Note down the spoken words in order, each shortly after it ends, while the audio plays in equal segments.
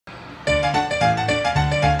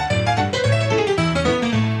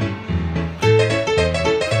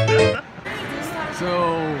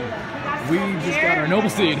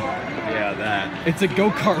CurbSide. Yeah, that. It's a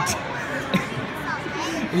go-kart.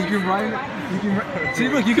 You can ride it. See,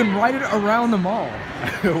 look, you can ride it around the mall.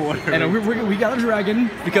 And we got a dragon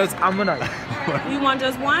because I'm a knight. You want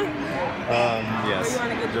just one? Yes. Or you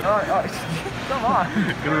want to get All right. Come on.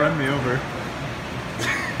 Gonna run me over.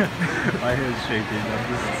 My head's shaking. I'm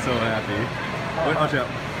just so happy. Wait, watch out.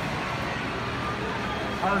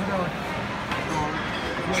 How's it going?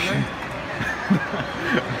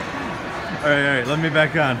 All right. Let me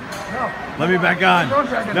back on. No. Let me back on.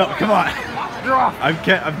 No, come on. You're off.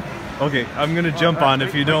 Okay, I'm gonna jump on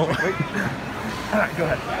if you don't. Wait. All right, go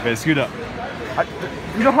ahead. Okay, scoot up.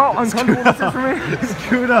 You know how uncomfortable this is for me?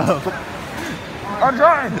 Scoot up. I'm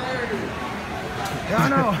trying. Yeah, I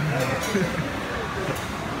know.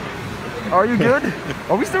 Are you good?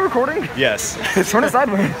 Are we still recording? Yes. Turn it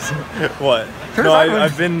sideways. What? Turn it No, sideways.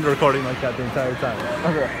 I've been recording like that the entire time.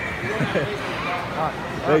 Okay.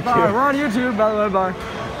 Thank bye. you. We're on YouTube. Bye.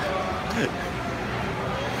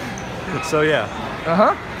 So yeah.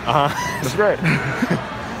 That's great.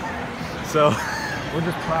 So We're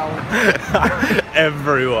just proud.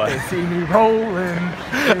 everyone. They see me rolling.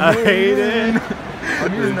 I hate it.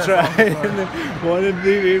 I'm using that Trying wanna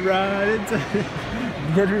be riding.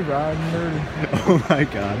 Get me riding dirty. Oh my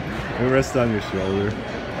god. It rests on your shoulder.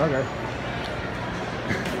 Okay.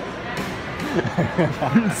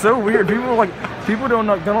 It's so weird. People don't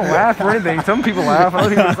laugh or anything. Some people laugh. Other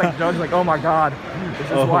people just like judge, like, oh my god,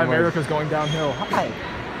 this is why America's going downhill. Hi.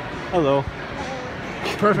 Hello.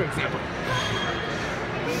 Perfect example.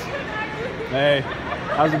 Hey,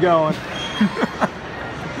 how's it going?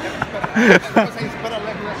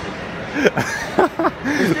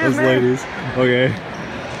 Those ladies. Okay.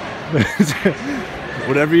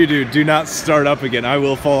 Whatever you do, do not start up again. I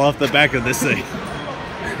will fall off the back of this thing.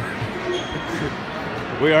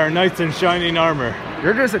 We are knights in shining armor.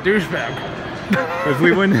 You're just a douchebag. If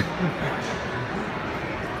we win,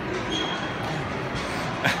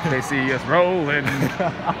 they see us rolling.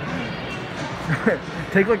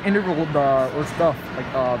 Take like integral or stuff like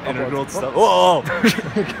integral stuff. Whoa!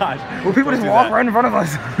 Gosh. Well, people just walk right in front of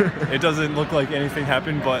us. It doesn't look like anything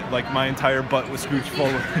happened, but like my entire butt was scooched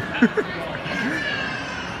forward.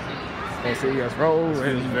 They see us rolling.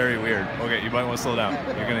 It was very weird. Okay, you might want to slow down.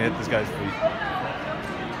 You're gonna hit this guy's feet.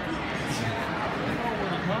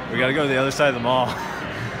 We gotta go to the other side of the mall.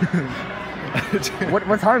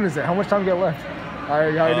 What time is it? How much time do we got left? How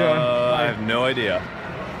you doing? I have no idea.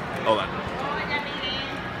 Hold on.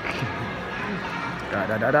 Da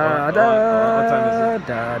da da da da. What time is it?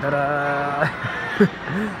 Da da da.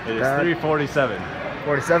 It is 3:47.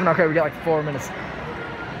 47. Okay, we got like 4 minutes.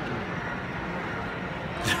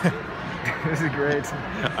 This is great.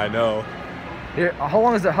 I know. Here, how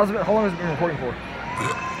long has it been recording for?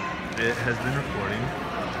 It has been recording.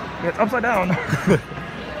 Yeah, it's upside down. 7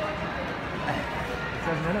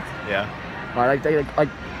 minutes. Yeah. All right, like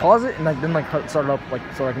pause it and then start it up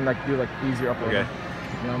so I can do easier upload. Okay.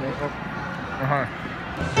 You know what I mean?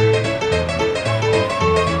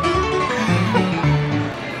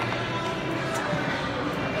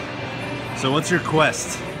 So what's your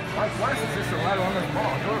quest? My quest is just to ride around this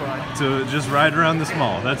mall, joyride. To just ride around this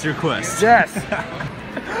mall. That's your quest. Yes.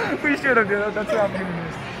 We should have done that. That's what I'm gonna do.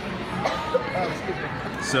 Oh, excuse me.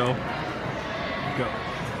 So, go.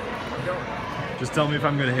 Just tell me if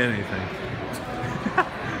I'm gonna hit anything.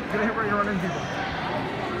 Gonna hit where you're running people.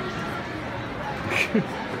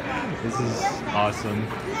 This is awesome.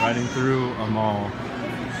 Riding through a mall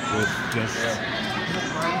with just...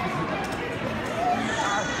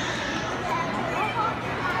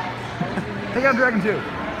 Take out Dragon 2.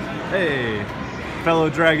 Hey, fellow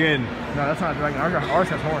dragon. No, that's not a dragon. Ours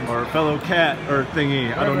has horns. Or fellow cat or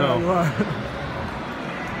thingy. I don't know.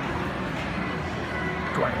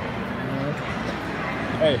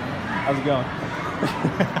 Hey, how's it going?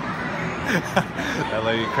 That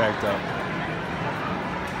lady cracked up.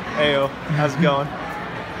 Heyo, how's it going?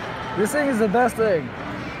 This thing is the best thing.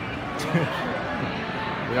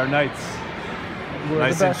 We are knights. We're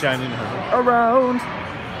Nice the and best shining. around.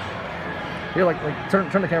 Here,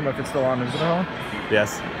 turn the camera if it's still on. Is it on?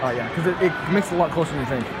 Yes. Oh yeah, because it makes it a lot closer than you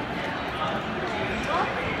think.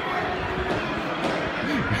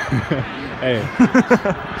 Hey.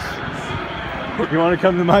 You want to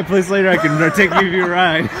come to my place later? I can take you a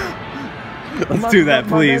ride. Let's do that,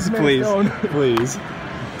 please. Please.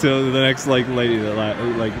 To the next lady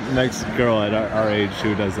that next girl at our age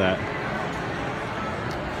who does that.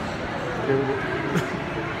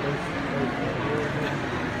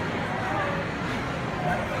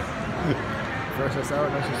 Fresh us out,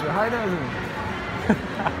 and she's hi,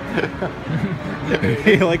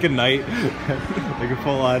 Like a knight, like a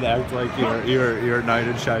full-on act like you're a knight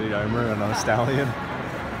in shining armor and on a stallion.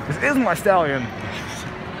 This is my stallion.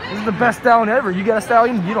 This is the best stallion ever. You got a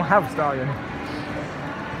stallion? You don't have a stallion.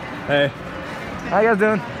 Hey. How you guys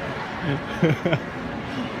doing?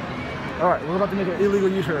 All right, we're about to make an illegal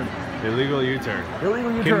U-turn. Illegal U-turn.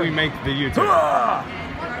 Illegal U-turn. Can we make the U-turn?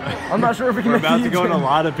 I'm not sure if we can We're make the about U-turn. to go in a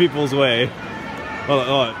lot of people's way. Hold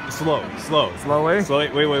on. Slow. Slow way? Slow.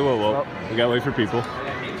 Wait. Whoa. Slow. We gotta wait for people.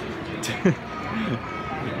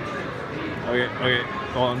 Okay.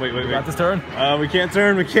 Hold on. Wait. Got this turn? We can't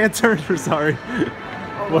turn. We're sorry.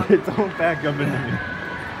 Wait, don't back up into me.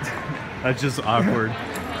 That's just awkward.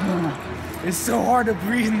 It's so hard to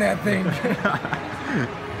breathe in that thing.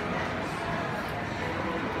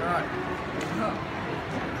 Alright.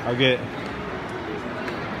 I'll get.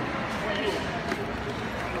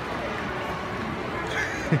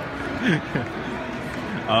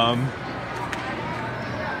 I'm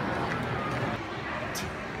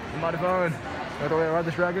on the phone. By the way, I ride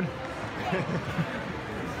this dragon.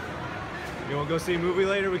 You wanna go see a movie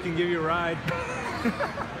later? We can give you a ride.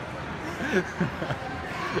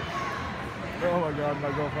 Oh my god,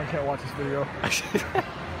 my girlfriend can't watch this video.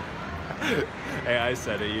 Hey, I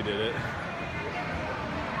said it, you did it.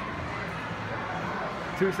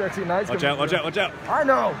 Two sexy nights. Watch out. I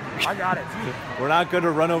know. I got it. We're not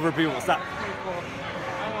gonna run over people. Stop.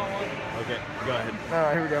 Okay, go ahead.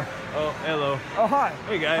 Alright, here we go. Oh, hello. Oh, hi.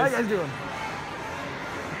 Hey, guys. How you guys doing?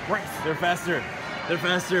 Race. They're faster.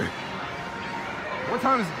 What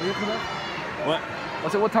time is it? Do you have to go back? What? I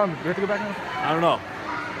said, what time? Do you have to go back now? I don't know.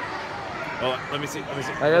 Oh, let me see.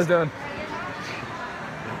 How you guys doing?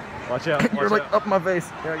 Watch out. You're like up my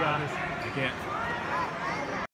face. Here, I got this. I can't.